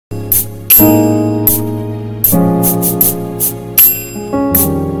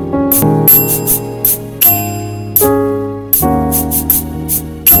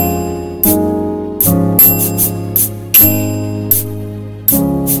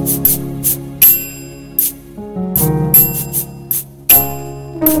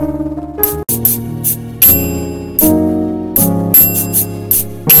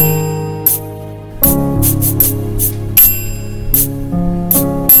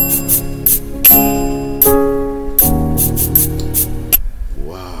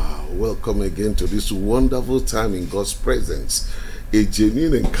welcome again to this wonderful time in God's presence. A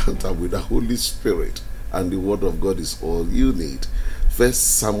genuine encounter with the Holy Spirit and the Word of God is all you need. 1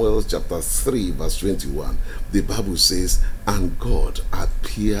 Samuel chapter 3 verse 21. The Bible says, and God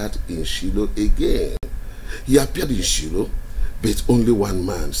appeared in Shiloh again. He appeared in Shiloh, but only one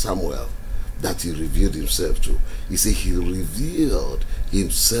man, Samuel, that he revealed himself to. He said he revealed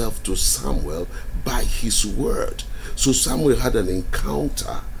himself to Samuel by his word. So Samuel had an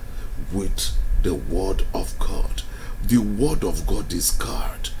encounter with the word of God. The word of God is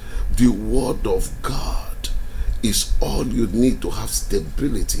God. The word of God is all you need to have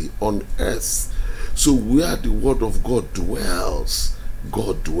stability on earth. So where the word of God dwells,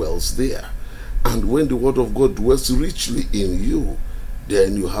 God dwells there. And when the word of God dwells richly in you,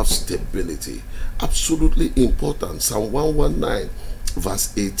 then you have stability. Absolutely important. Psalm 119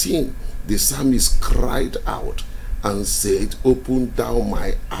 verse 18, the psalmist cried out and said, open thou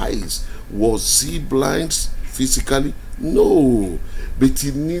my eyes. Was he blind physically? No, but he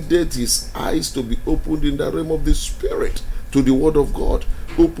needed his eyes to be opened in the realm of the spirit to the word of God.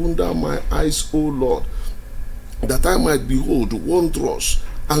 Open thou my eyes, O Lord, that I might behold wondrous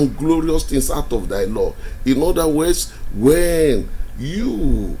and glorious things out of thy law. In other words, when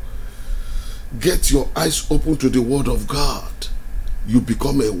you get your eyes open to the word of God, you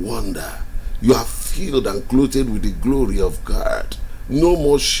become a wonder. You are filled and clothed with the glory of God. No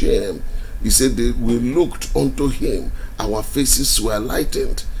more shame. He said that we looked unto him, our faces were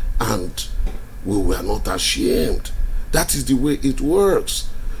lightened, and we were not ashamed. That is the way it works.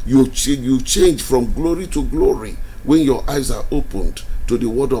 You change from glory to glory when your eyes are opened to the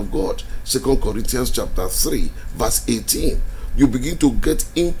word of God. 2 Corinthians chapter 3 verse 18. You begin to get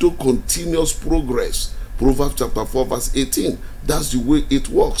into continuous progress. Proverbs chapter 4 verse 18. That's the way it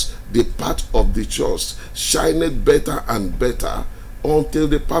works. The path of the just shineth better and better until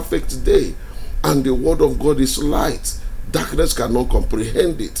the perfect day. And the word of God is light. Darkness cannot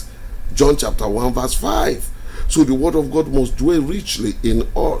comprehend it. John chapter 1 verse 5. So the word of God must dwell richly in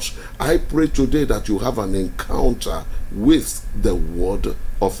us. I pray today that you have an encounter with the word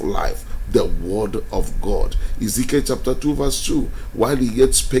of life, the word of God. Ezekiel chapter 2 verse 2. While he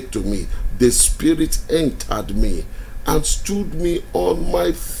yet spake to me, the Spirit entered me and stood me on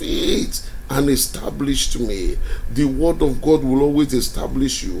my feet and established me. The word of God will always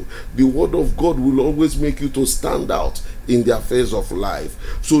establish you. The word of God will always make you to stand out in the affairs of life.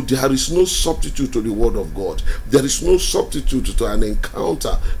 So there is no substitute to the word of God. There is no substitute to an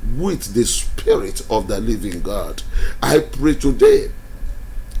encounter with the Spirit of the living God. I pray today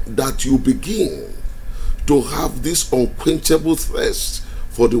that you begin to have this unquenchable thirst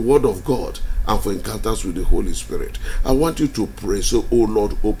for the word of God and for encounters with the Holy Spirit. I want you to pray. So, oh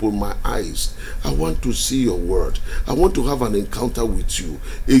Lord, open my eyes. I want to see your word. I want to have an encounter with you,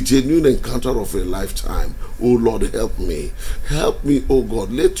 a genuine encounter of a lifetime. Oh Lord, help me. Help me, oh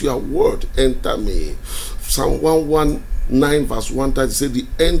God. Let your word enter me. Psalm 119 verse 130 said, the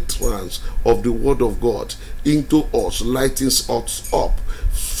entrance of the word of God into us lightens us up.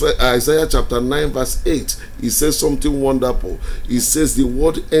 Isaiah chapter 9 verse 8, he says something wonderful. He says the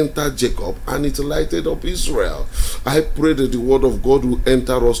word entered Jacob and it lighted up Israel. I pray that the word of God will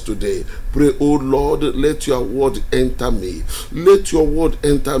enter us today. Pray, oh Lord, let your word enter me. Let your word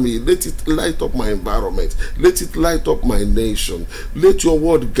enter me. Let it light up my environment. Let it light up my nation. Let your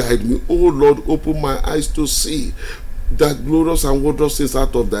word guide me. Oh Lord, open my eyes to see that glorious and wondrous things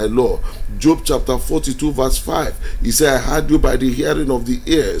out of thy law. Job chapter 42 verse 5. He said, I heard you by the hearing of the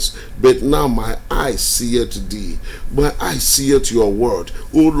ears, but now my eyes seeth thee. My eyes seeth your word.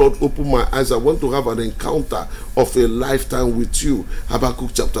 Oh Lord, open my eyes. I want to have an encounter of a lifetime with you.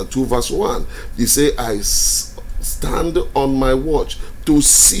 Habakkuk chapter 2 verse 1. He said, I stand on my watch to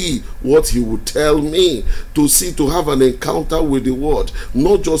see what he would tell me, to see, to have an encounter with the word,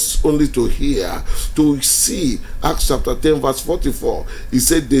 not just only to hear, to see. Acts chapter 10 verse 44, he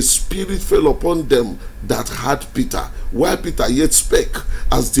said the Spirit fell upon them that had Peter. While Peter yet spake,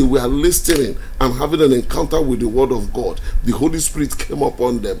 as they were listening and having an encounter with the word of God, the Holy Spirit came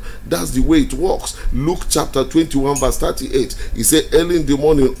upon them. That's the way it works. Luke chapter 21 verse 38, he said early in the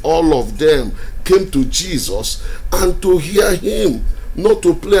morning all of them came to Jesus and to hear him, not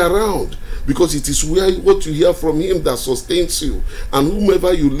to play around, because it is what you hear from him that sustains you, and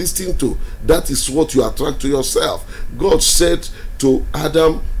whomever you listen to, that is what you attract to yourself. God said to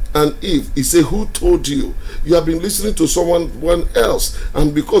Adam and Eve. He said, who told you? You have been listening to someone else,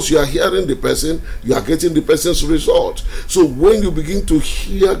 and because you are hearing the person, you are getting the person's result. So when you begin to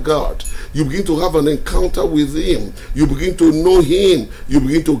hear God, you begin to have an encounter with him, you begin to know him, you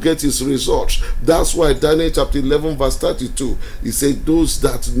begin to get his results. That's why Daniel chapter 11 verse 32, he said, those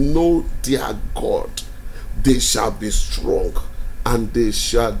that know their God, they shall be strong and they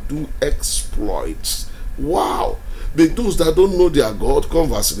shall do exploits. Wow. But those that don't know their God,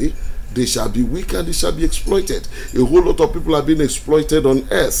 conversely, they shall be weak and they shall be exploited. A whole lot of people are being exploited on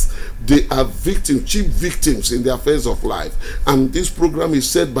earth. They are victims, cheap victims in the affairs of life. And this program is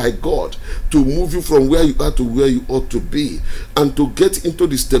set by God to move you from where you are to where you ought to be, and to get into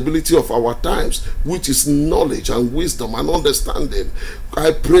the stability of our times, which is knowledge and wisdom and understanding.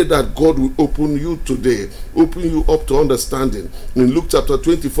 I pray that God will open you today, open you up to understanding. In Luke chapter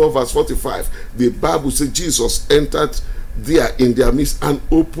 24 verse 45, the Bible says Jesus entered there in their midst and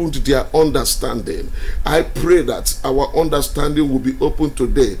opened their understanding. I pray that our understanding will be open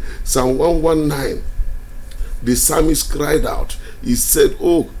today. Psalm 119, the psalmist cried out. He said,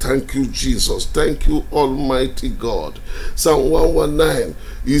 oh, thank you, Jesus. Thank you, Almighty God. Psalm 119,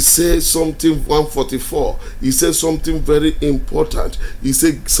 he says something, 144, he says something very important. He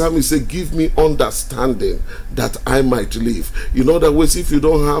said, psalmist said, give me understanding that I might live. In other words, if you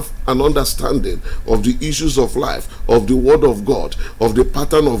don't have an understanding of the issues of life, of the word of God, of the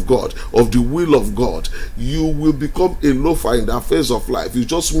pattern of God, of the will of God, you will become a loafer in the affairs of life. You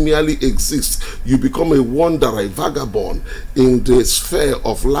just merely exist. You become a wanderer, a vagabond in the sphere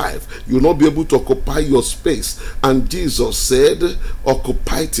of life. You will not be able to occupy your space. And Jesus said,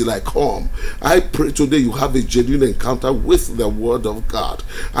 occupy till I come. I pray today you have a genuine encounter with the word of God.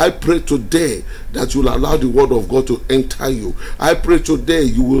 I pray today that you will allow the word of God to enter you. I pray today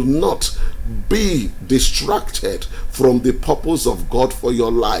you will not be distracted from the purpose of God for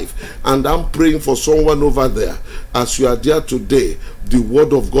your life. And I'm praying for someone over there. As you are there today, the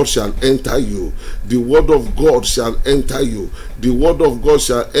word of God shall enter you. The word of God shall enter you. The word of God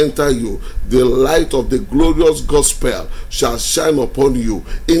shall enter you. The light of the glorious gospel shall shine upon you.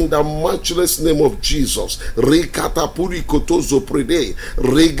 In the matchless name of Jesus. Rikatapuri kotozo prede.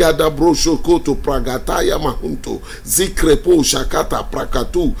 Regada broshokoto pragataya mahunto. Zikrepo shakata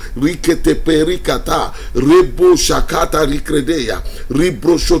prakatu. Rikete perikata. Rebo shakata rikredeya.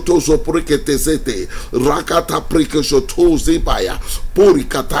 Ribroshotozo preketezete. Rakata prekeshoto zebaya.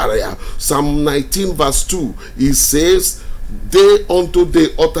 Porikataria. Psalm 19 verse 2, it says, day unto day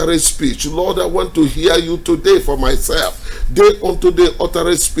utter speech. Lord, I want to hear you today for myself. Day unto day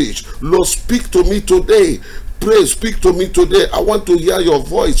utter speech. Lord, speak to me today. Pray, speak to me today. I want to hear your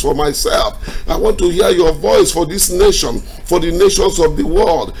voice for myself. I want to hear your voice for this nation, for the nations of the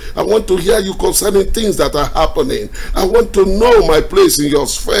world. I want to hear you concerning things that are happening. I want to know my place in your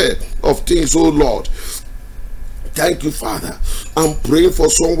sphere of things, oh Lord. Thank you, Father. I'm praying for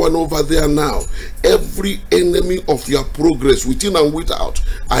someone over there now. Every enemy of your progress, within and without,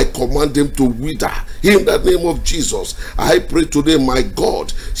 I command them to wither. In the name of Jesus, I pray today, my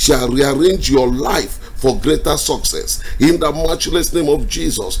God shall rearrange your life for greater success. In the matchless name of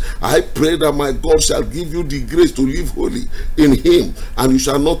Jesus, I pray that my God shall give you the grace to live holy in him, and you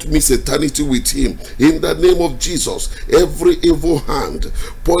shall not miss eternity with him. In the name of Jesus, every evil hand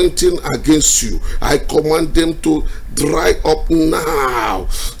pointing against you, I command them to dry up now.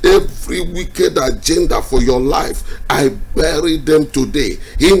 Every wicked agenda for your life, I bury them today.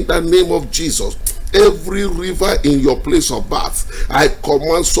 In the name of Jesus, every river in your place of birth, I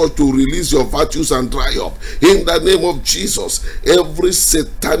command such to release your virtues and dry up. In the name of Jesus, every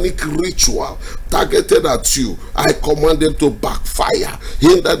satanic ritual targeted at you, I command them to backfire.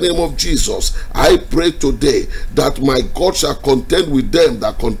 In the name of Jesus, I pray today that my God shall contend with them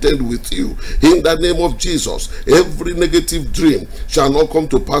that contend with you. In the name of Jesus, every negative dream shall not come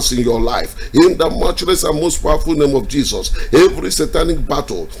to pass in your life. In the matchless and most powerful name of Jesus, every satanic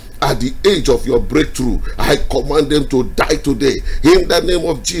battle at the age of your breakthrough, I command them to die today. In the name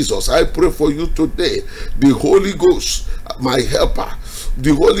of Jesus, I pray for you today. The Holy Ghost, my helper,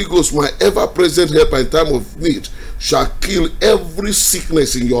 the Holy Ghost, my ever-present helper in time of need, shall kill every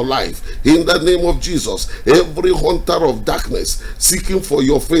sickness in your life. In the name of Jesus, every hunter of darkness seeking for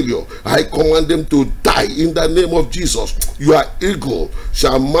your failure, I command them to die. In the name of Jesus, your eagle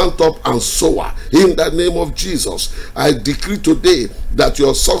shall mount up and soar. In the name of Jesus, I decree today that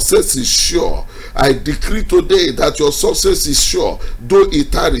your success is sure. I decree today that your success is sure. Though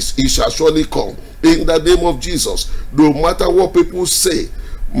it tarries, it shall surely come. In the name of Jesus, no matter what people say,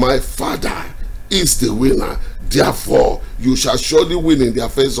 my Father is the winner. Therefore, you shall surely win in the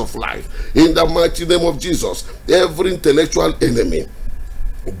affairs of life. In the mighty name of Jesus, every intellectual enemy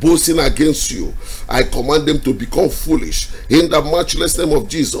boasting against you, I command them to become foolish in the matchless name of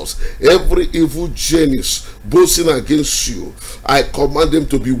Jesus. Every evil genius boasting against you, I command them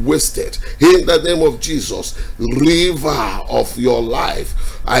to be wasted in the name of Jesus. River of your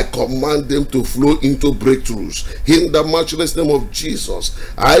life, I command them to flow into breakthroughs in the matchless name of Jesus.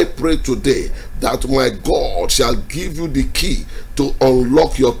 I pray today that my God shall give you the key to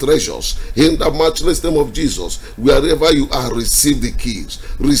unlock your treasures in the matchless name of Jesus. Wherever you are, receive the keys.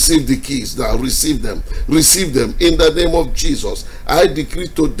 Receive the keys now. Receive them in the name of Jesus. I decree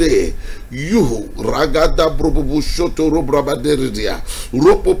today, you ragada brobobu shoto robrabaderidia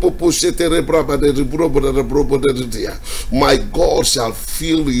ropopopo shetere brabaderidia, my God shall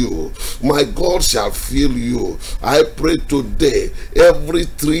fill you. My God shall fill you. I pray today, every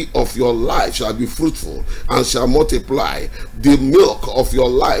tree of your life shall be fruitful and shall multiply. The milk of your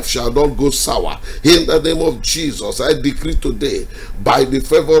life shall not go sour in the name of Jesus. I decree today, by the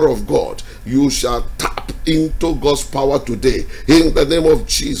favor of God, you shall tap into God's power today in the name of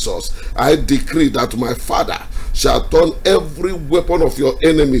Jesus. I decree that my Father shall turn every weapon of your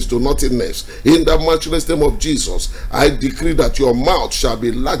enemies to nothingness in the matchless name of Jesus. I decree that your mouth shall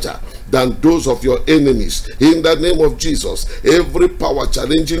be larger than those of your enemies in the name of Jesus. Every power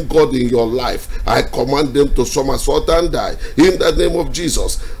challenging God in your life, I command them to somersault and die in the name of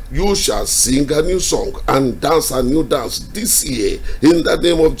Jesus. You shall sing a new song and dance a new dance this year in the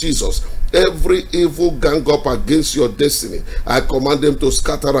name of Jesus. Every evil gang up against your destiny, I command them to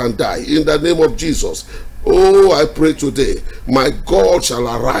scatter and die in the name of Jesus. Oh, I pray today, my God shall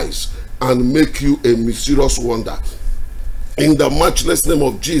arise and make you a mysterious wonder. In the matchless name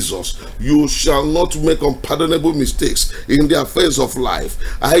of Jesus, you shall not make unpardonable mistakes in the affairs of life.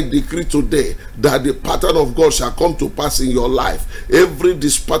 I decree today that the pattern of God shall come to pass in your life. Every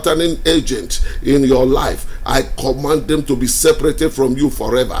dispatterning agent in your life, I command them to be separated from you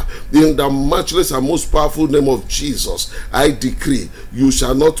forever. In the matchless and most powerful name of Jesus, I decree you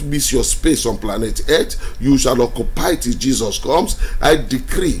shall not miss your space on planet Earth. You shall occupy till Jesus comes. I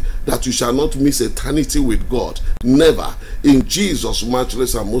decree that you shall not miss eternity with God. Never. In Jesus'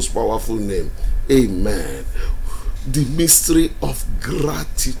 matchless and most powerful name, amen. The mystery of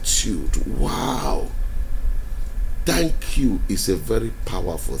gratitude. Wow. Thank you is a very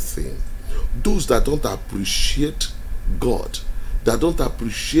powerful thing. Those that don't appreciate God, that don't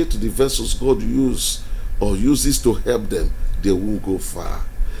appreciate the vessels God uses or uses to help them, they won't go far.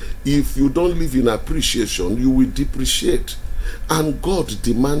 If you don't live in appreciation, you will depreciate. And God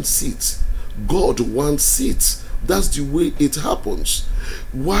demands it. God wants it. That's the way it happens.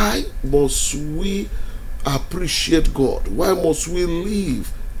 Why must we appreciate God? Why must we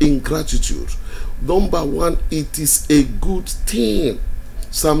live in gratitude? Number one, it is a good thing.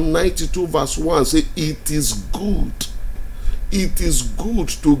 Psalm 92 verse 1 says, it is good. It is good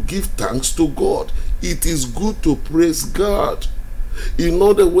to give thanks to God. It is good to praise God. In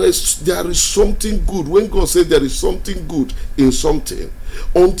other words, there is something good. When God says there is something good in something,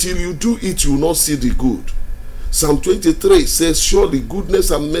 until you do it, you will not see the good. Psalm 23 says, surely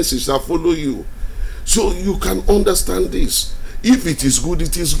goodness and mercy shall follow you. So you can understand this. If it is good,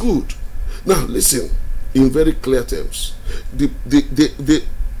 it is good. Now listen, in very clear terms. I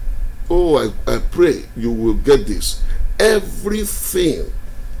pray you will get this. Everything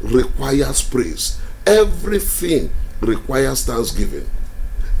requires praise. Everything requires thanksgiving.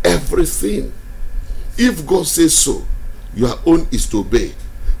 Everything. If God says so, your own is to obey.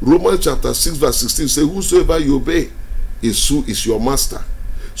 Romans chapter 6 verse 16 says, whosoever you obey is your master.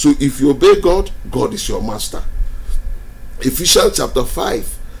 So if you obey God, God is your master. Ephesians chapter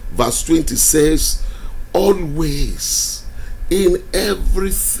 5 verse 20 says, always, in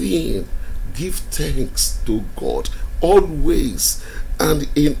everything, give thanks to God. Always and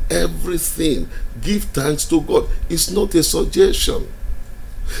in everything, give thanks to God. It's not a suggestion.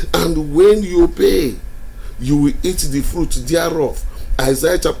 And when you obey, you will eat the fruit thereof.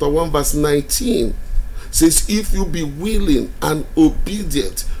 Isaiah chapter 1 verse 19 says, if you be willing and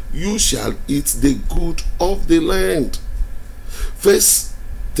obedient, you shall eat the good of the land. First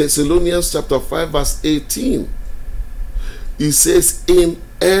Thessalonians chapter 5 verse 18, it says, in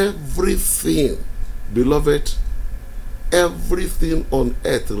everything, beloved, everything on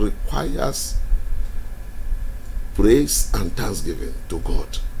earth requires praise and thanksgiving to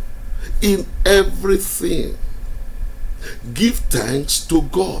God. In everything, give thanks to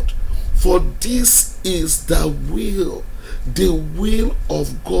God, for this is the will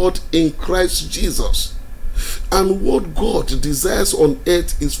of God in Christ Jesus. And what God desires on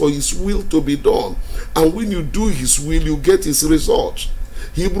earth is for his will to be done. And when you do his will, you get his result.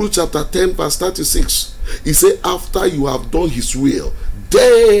 Hebrews chapter 10 verse 36. He said, after you have done his will,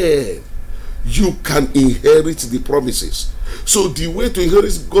 then you can inherit the promises. So the way to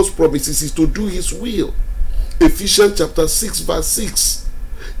inherit God's promises is to do his will. Ephesians chapter 6 verse 6.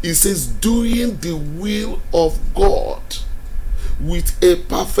 It says, doing the will of God with a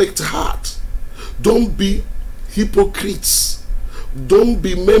perfect heart. Don't be hypocrites. Don't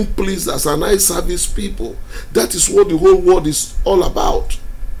be men pleasers and eye service people. That is what the whole world is all about.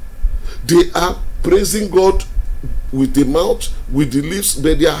 They are praising God with the mouth, with the lips,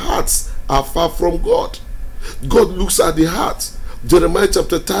 but their hearts are far from God. God looks at the heart. Jeremiah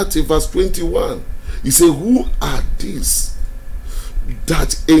chapter 30 verse 21. He said, who are these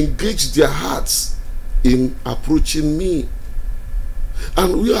that engage their hearts in approaching me?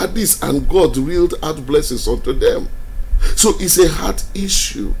 And we are this, and God reeled out blessings unto them. So it's a heart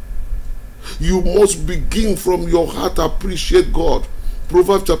issue. You must begin from your heart to appreciate God.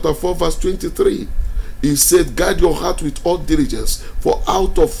 Proverbs chapter 4 verse 23. He said, guard your heart with all diligence, for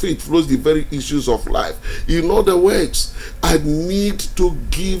out of it flows the very issues of life. In other words, I need to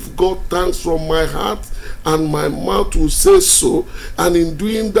give God thanks from my heart, and my mouth will say so. And in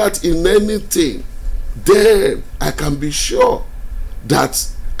doing that in anything, then I can be sure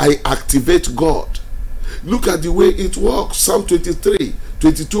that I activate God. Look at the way it works. Psalm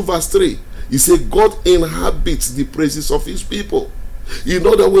 22 verse 3. He said, God inhabits the praises of his people. In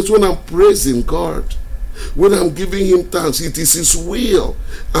other words, when I'm praising God, when I'm giving him thanks, it is his will.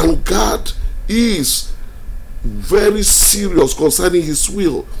 And God is very serious concerning his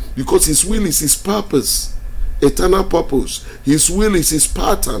will, because his will is his purpose, eternal purpose. His will is his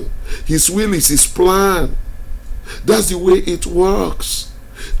pattern. His will is his plan. That's the way it works.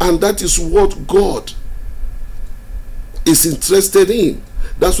 And that is what God is interested in.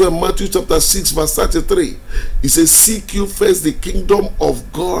 That's why Matthew chapter 6 verse 33, he says, seek you first the kingdom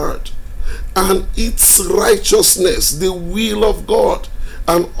of God and its righteousness, the will of God,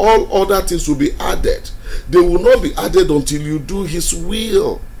 and all other things will be added. They will not be added until you do his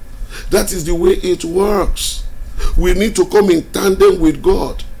will. That is the way it works. We need to come in tandem with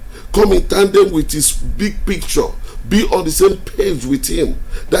God, come in tandem with his big picture, be on the same page with him.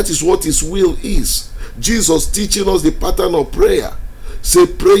 That is what his will is. Jesus teaching us the pattern of prayer. Say,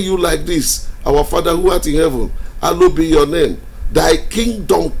 pray you like this: our Father who art in heaven, hallowed be your name. Thy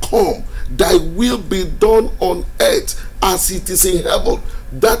kingdom come, thy will be done on earth as it is in heaven.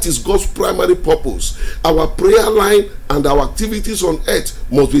 That is God's primary purpose. Our prayer line and our activities on earth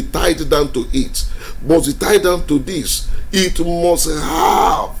must be tied down to it. Must be tied down to this. It must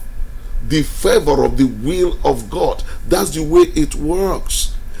have the favor of the will of God. That's the way it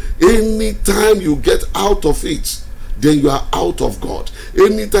works. Anytime you get out of it, then you are out of God.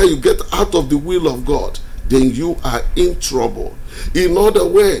 Anytime you get out of the will of God, then you are in trouble. In other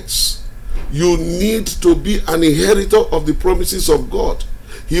words, you need to be an inheritor of the promises of God.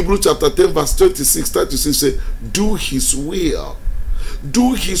 Hebrews chapter 10 verse 36 say, do his will.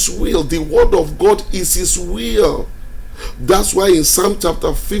 Do his will. The word of God is his will. That's why in Psalm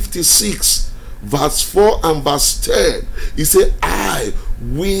chapter 56 verse 4 and verse 10, he said, I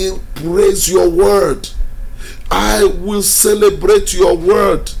will praise your word. I will celebrate your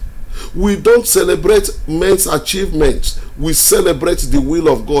word. We don't celebrate men's achievements. We celebrate the will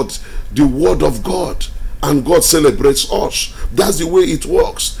of God, the word of God, and God celebrates us. That's the way it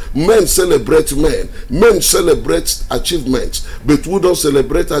works. Men celebrate men. Men celebrate achievements. But we don't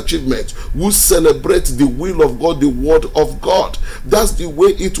celebrate achievements. We celebrate the will of God, the word of God. That's the way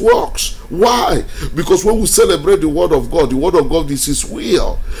it works. Why? Because when we celebrate the word of God is his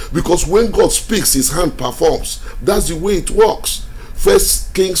will. Because when God speaks, his hand performs. That's the way it works. 1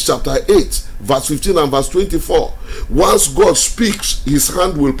 Kings chapter 8 verse 15 and verse 24. Once God speaks, his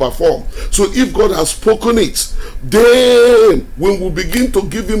hand will perform. So if God has spoken it, then when we begin to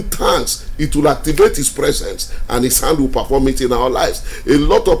give him thanks, it will activate his presence and his hand will perform it in our lives. A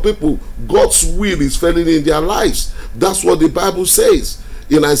lot of people, God's will is failing in their lives. That's what the Bible says.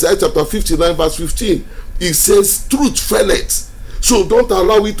 In Isaiah chapter 59 verse 15, it says, truth faileth. So don't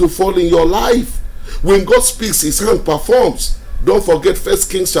allow it to fall in your life. When God speaks, his hand performs. Don't forget 1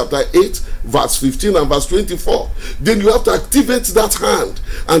 Kings chapter 8 verse 15 and verse 24. Then you have to activate that hand.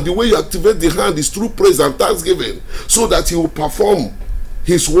 And the way you activate the hand is through praise and thanksgiving, so that he will perform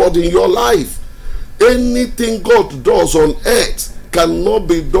his word in your life. Anything God does on earth cannot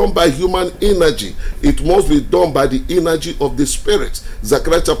be done by human energy. It must be done by the energy of the Spirit.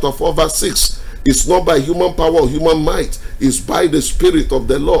 Zechariah chapter 4 verse 6. It's not by human power or human might. It's by the Spirit of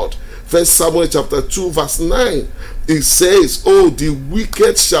the Lord. 1 Samuel chapter 2 verse 9, it says, oh, the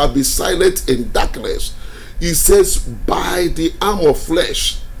wicked shall be silent in darkness. He says, by the arm of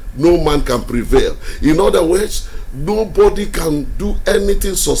flesh, no man can prevail. In other words, nobody can do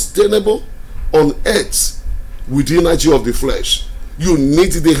anything sustainable on earth with the energy of the flesh. You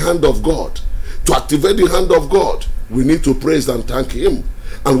need the hand of God. To activate the hand of God, we need to praise and thank him.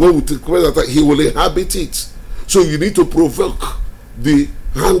 And when we praise and thank, he will inhabit it. So you need to provoke the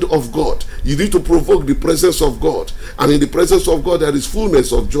hand of God. You need to provoke the presence of God. And in the presence of God, there is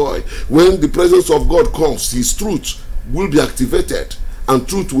fullness of joy. When the presence of God comes, his truth will be activated, and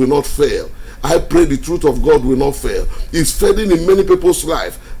truth will not fail. I pray the truth of God will not fail. It's failing in many people's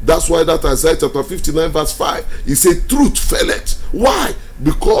life. That's why that Isaiah chapter 59 verse 5, he said, truth faileth. Why?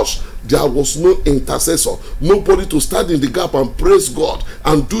 Because there was no intercessor, nobody to stand in the gap and praise God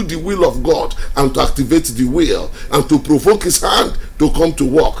and do the will of God and to activate the will and to provoke his hand to come to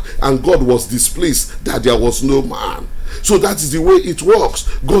work. And God was displeased that there was no man. So that is the way it works.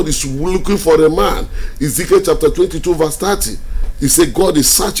 God is looking for a man. Ezekiel chapter 22 verse 30. He said, God is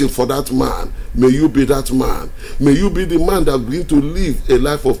searching for that man. May you be that man. May you be the man that begin to live a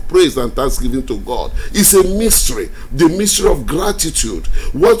life of praise and thanksgiving to God. It's a mystery, the mystery of gratitude.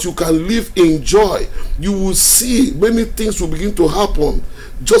 What you can live in joy, you will see many things will begin to happen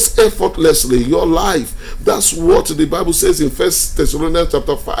just effortlessly in your life. That's what the Bible says in 1 Thessalonians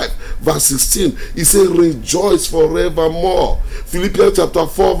chapter 5 verse 16. It says, rejoice forevermore. Philippians chapter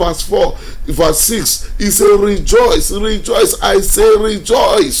 4 verse 4 verse 6. It says, rejoice, rejoice. I say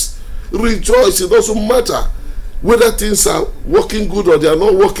rejoice. Rejoice. It doesn't matter whether things are working good or they are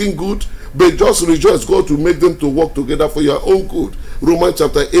not working good, but just rejoice. God will make them to work together for your own good. Romans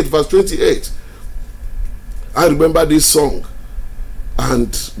chapter 8 verse 28. I remember this song,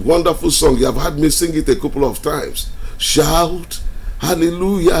 and wonderful song. You have heard me sing it a couple of times. Shout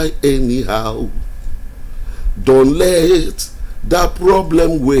hallelujah anyhow. Don't let that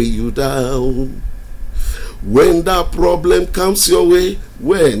problem weigh you down. When that problem comes your way,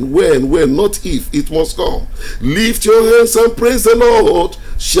 when, not if, it must come. Lift your hands and praise the Lord.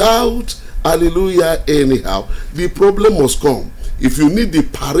 Shout hallelujah anyhow. The problem must come. If you need the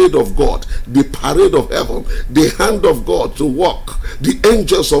parade of God, the parade of heaven, the hand of God to work, the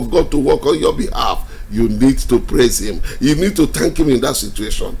angels of God to work on your behalf, you need to praise him. You need to thank him in that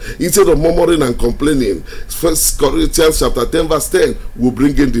situation. Instead of murmuring and complaining, 1 Corinthians chapter 10 verse 10 will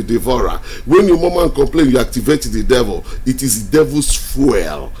bring in the devourer. When you murmur and complain, you activate the devil. It is the devil's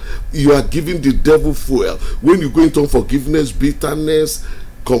fuel. You are giving the devil fuel. When you go into unforgiveness, bitterness,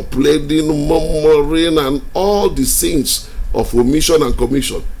 complaining, murmuring, and all the sins of omission and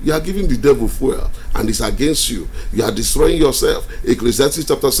commission, you are giving the devil fuel, and it's against you. You are destroying yourself. Ecclesiastes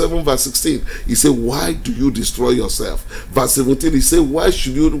chapter 7 verse 16, he said, why do you destroy yourself? Verse 17, he said, why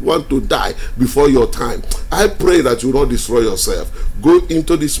should you want to die before your time? I pray that you will not destroy yourself. Go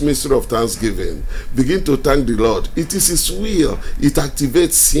into this mystery of thanksgiving. Begin to thank the Lord. It is his will. It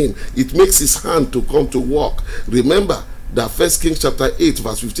activates him. It makes his hand to come to work. Remember that 1 Kings chapter 8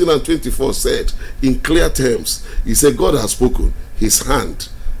 verse 15 and 24 said in clear terms, he said, God has spoken, his hand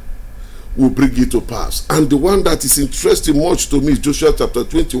will bring it to pass. And the one that is interesting much to me is Joshua chapter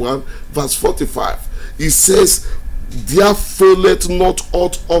 21 verse 45. He says, there faileth not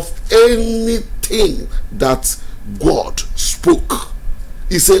aught of anything that God spoke.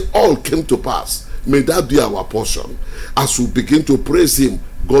 He said, all came to pass. May that be our portion. As we begin to praise him,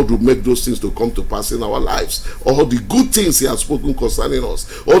 God will make those things to come to pass in our lives. All the good things he has spoken concerning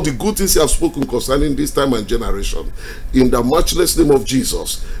us, all the good things he has spoken concerning this time and generation, in the matchless name of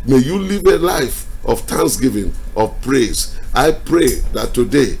Jesus, may you live a life of thanksgiving, of praise. I pray that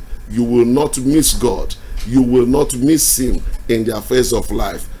today you will not miss God. You will not miss him in the affairs of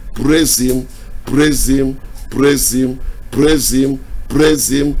life. Praise him, praise him, praise him, praise him,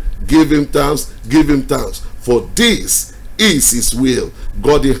 praise him, give him thanks, give him thanks. For this is his will.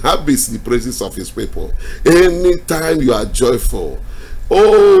 God inhabits the praises of his people. Anytime you are joyful,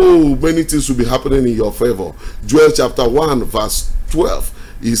 oh, many things will be happening in your favor. Joel chapter 1 verse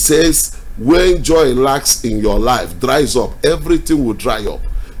 12, he says, when joy lacks in your life, dries up, everything will dry up.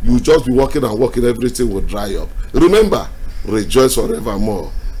 You just be walking and walking, everything will dry up. Remember, rejoice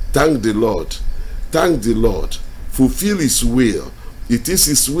forevermore. Thank the Lord. Thank the Lord. Fulfill his will. It is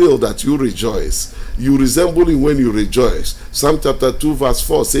his will that you rejoice. You resemble him when you rejoice. Psalm chapter 2 verse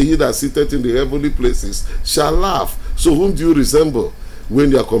 4 say, he that sitteth in the heavenly places shall laugh. So whom do you resemble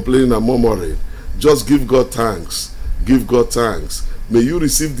when you are complaining and murmuring? Just give God thanks. Give God thanks. May you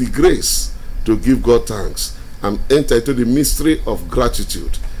receive the grace to give God thanks and enter into the mystery of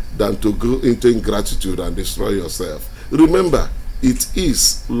gratitude than to go into ingratitude and destroy yourself. Remember, it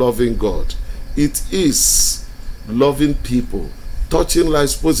is loving God. It is loving people, touching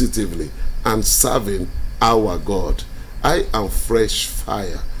lives positively, and serving our God. I am Fresh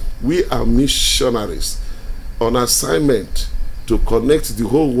Fire. We are missionaries on assignment to connect the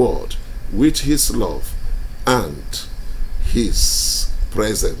whole world with His love and His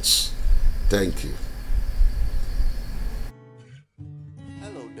presence. Thank you.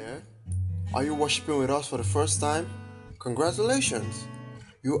 Hello there. Are you worshiping with us for the first time? Congratulations!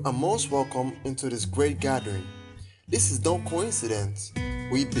 You are most welcome into this great gathering. This is no coincidence.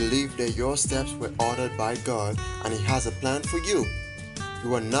 We believe that your steps were ordered by God and He has a plan for you.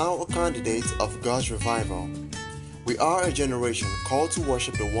 You are now a candidate of God's revival. We are a generation called to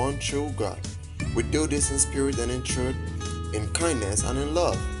worship the one true God. We do this in spirit and in truth, in kindness and in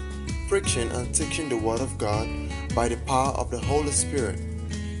love, preaching and teaching the Word of God by the power of the Holy Spirit.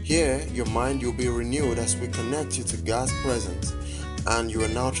 Here, your mind will be renewed as we connect you to God's presence, and you are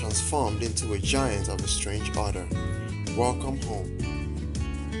now transformed into a giant of a strange order. Welcome home.